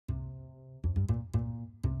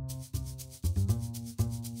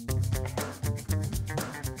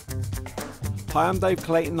Hi, I'm Dave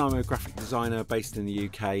Clayton. I'm a graphic designer based in the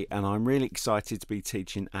UK, and I'm really excited to be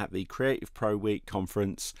teaching at the CreativePro Week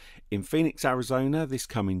conference in Phoenix, Arizona this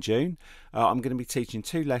coming June. I'm going to be teaching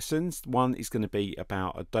two lessons. One is going to be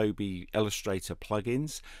about Adobe Illustrator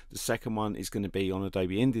plugins. The second one is going to be on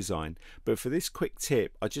Adobe InDesign. But for this quick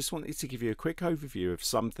tip, I just wanted to give you a quick overview of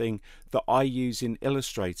something that I use in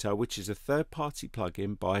Illustrator, which is a third-party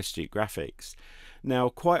plugin by Astute Graphics. Now,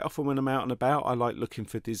 quite often when I'm out and about, I like looking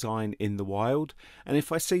for design in the wild, and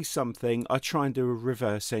if I see something, I try and do a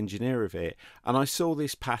reverse engineer of it. And I saw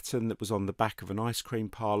this pattern that was on the back of an ice cream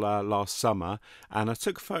parlor last summer, and I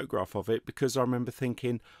took a photograph of it because I remember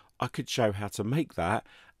thinking I could show how to make that,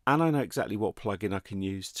 and I know exactly what plugin I can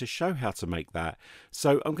use to show how to make that.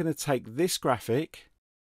 So I'm going to take this graphic,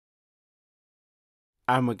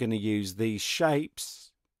 and we're going to use these shapes,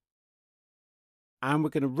 and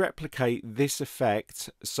we're going to replicate this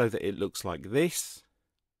effect so that it looks like this.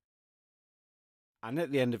 And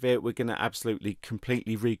at the end of it, we're going to absolutely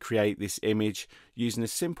completely recreate this image using a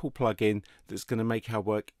simple plugin that's going to make our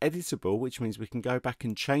work editable, which means we can go back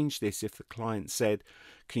and change this if the client said,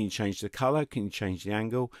 can you change the color? Can you change the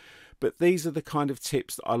angle? But these are the kind of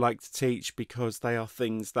tips that I like to teach because they are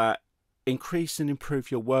things that increase and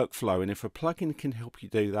improve your workflow, and if a plugin can help you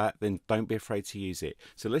do that, then don't be afraid to use it.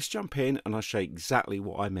 So let's jump in and I'll show you exactly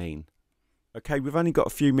what I mean. Okay, we've only got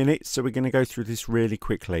a few minutes, so we're going to go through this really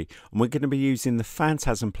quickly, and we're going to be using the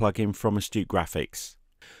Phantasm plugin from Astute Graphics.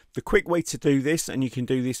 The quick way to do this, and you can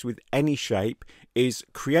do this with any shape, is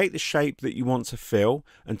create the shape that you want to fill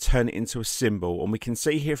and turn it into a symbol. And we can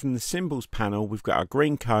see here from the symbols panel, we've got our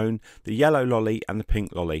green cone, the yellow lolly and the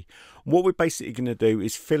pink lolly. What we're basically going to do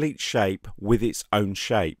is fill each shape with its own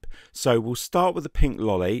shape. So we'll start with the pink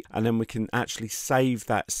lolly, and then we can actually save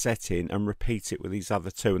that setting and repeat it with these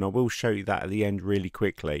other two. And I will show you that at the end really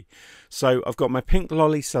quickly. So I've got my pink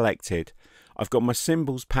lolly selected. I've got my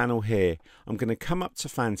symbols panel here. I'm going to come up to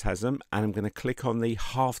Phantasm and I'm going to click on the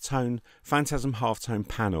halftone, Phantasm halftone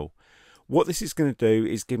panel. What this is going to do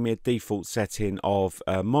is give me a default setting of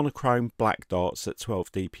monochrome black dots at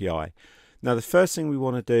 12 dpi. Now the first thing we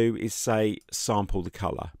want to do is say sample the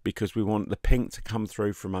color because we want the pink to come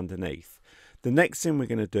through from underneath. The next thing we're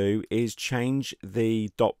going to do is change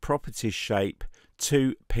the dot properties shape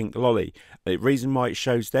to pink lolly. The reason why it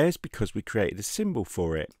shows there is because we created a symbol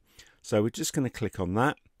for it. So we're just going to click on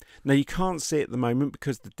that. Now you can't see it at the moment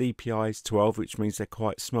because the DPI is 12, which means they're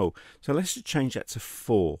quite small. So let's just change that to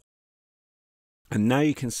 4. And now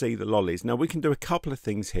you can see the lollies. Now we can do a couple of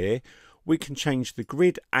things here. We can change the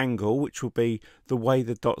grid angle, which will be the way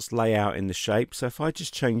the dots lay out in the shape. So if I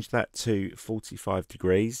just change that to 45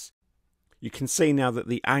 degrees, you can see now that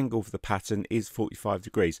the angle for the pattern is 45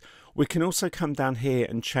 degrees. We can also come down here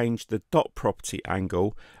and change the dot property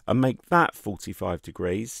angle and make that 45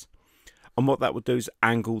 degrees. And what that will do is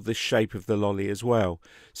angle the shape of the lolly as well.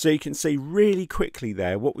 So you can see really quickly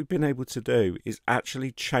there what we've been able to do is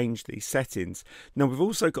actually change these settings. Now we've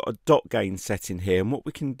also got a dot gain setting here, and what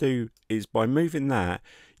we can do is by moving that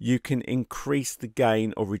you can increase the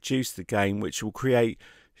gain or reduce the gain, which will create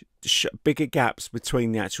bigger gaps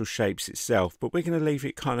between the actual shapes itself. But we're going to leave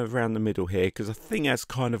it kind of around the middle here because I think that's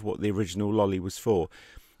kind of what the original lolly was for.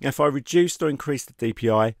 Now, if I reduced or increased the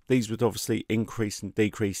DPI, these would obviously increase and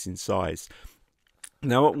decrease in size.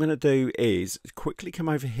 Now what I'm going to do is quickly come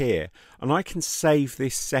over here and I can save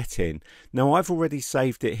this setting. Now I've already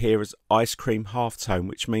saved it here as ice cream halftone,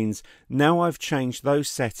 which means now I've changed those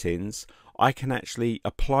settings, I can actually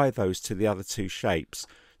apply those to the other two shapes.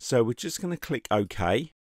 So we're just going to click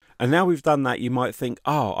OK. And now we've done that, you might think,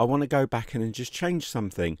 oh, I want to go back in and just change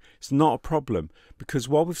something. It's not a problem, because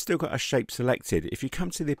while we've still got our shape selected, if you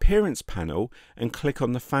come to the appearance panel and click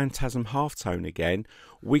on the Phantasm halftone again,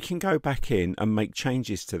 we can go back in and make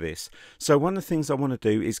changes to this. So one of the things I want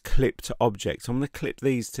to do is clip to object. I'm going to clip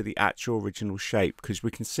these to the actual original shape because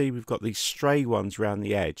we can see we've got these stray ones around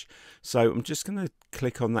the edge. So I'm just going to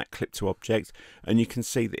click on that clip to object, and you can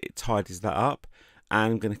see that it tidies that up,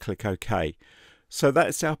 and I'm going to click OK. So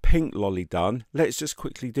that's our pink lolly done. Let's just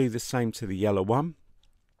quickly do the same to the yellow one.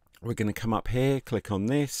 We're going to come up here, click on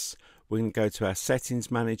this. We're going to go to our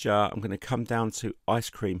settings manager. I'm going to come down to ice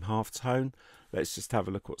cream halftone. Let's just have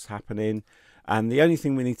a look what's happening. And the only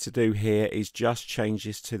thing we need to do here is just change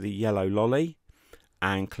this to the yellow lolly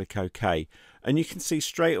and click OK. And you can see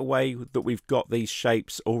straight away that we've got these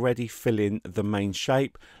shapes already filling the main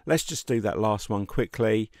shape. Let's just do that last one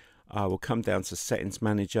quickly. We'll come down to settings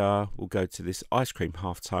manager, we'll go to this ice cream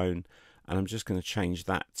halftone, and I'm just going to change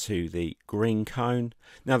that to the green cone.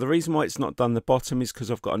 Now the reason why it's not done the bottom is because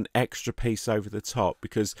I've got an extra piece over the top,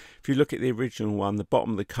 because if you look at the original one, the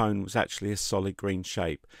bottom of the cone was actually a solid green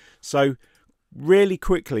shape. So really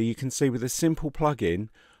quickly, you can see with a simple plugin,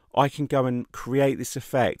 I can go and create this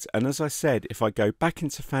effect. And as I said, if I go back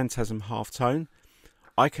into Phantasm halftone,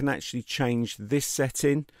 I can actually change this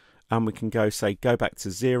setting, and we can go back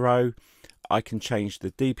to 0. I can change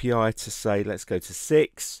the DPI to say, let's go to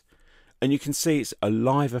 6. And you can see it's a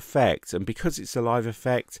live effect. And because it's a live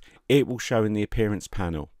effect, it will show in the appearance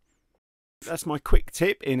panel. That's my quick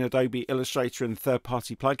tip in Adobe Illustrator and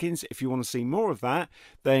third-party plugins. If you want to see more of that,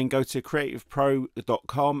 then go to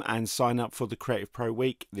CreativePro.com and sign up for the Creative Pro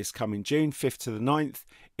Week this coming June 5th to the 9th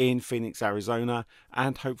in Phoenix, Arizona.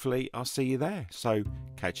 And hopefully I'll see you there. So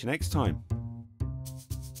catch you next time.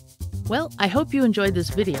 Well, I hope you enjoyed this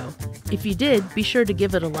video. If you did, be sure to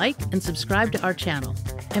give it a like and subscribe to our channel.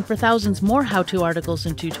 And for thousands more how-to articles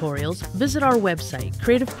and tutorials, visit our website,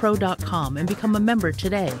 CreativePro.com, and become a member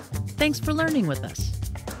today. Thanks for learning with us.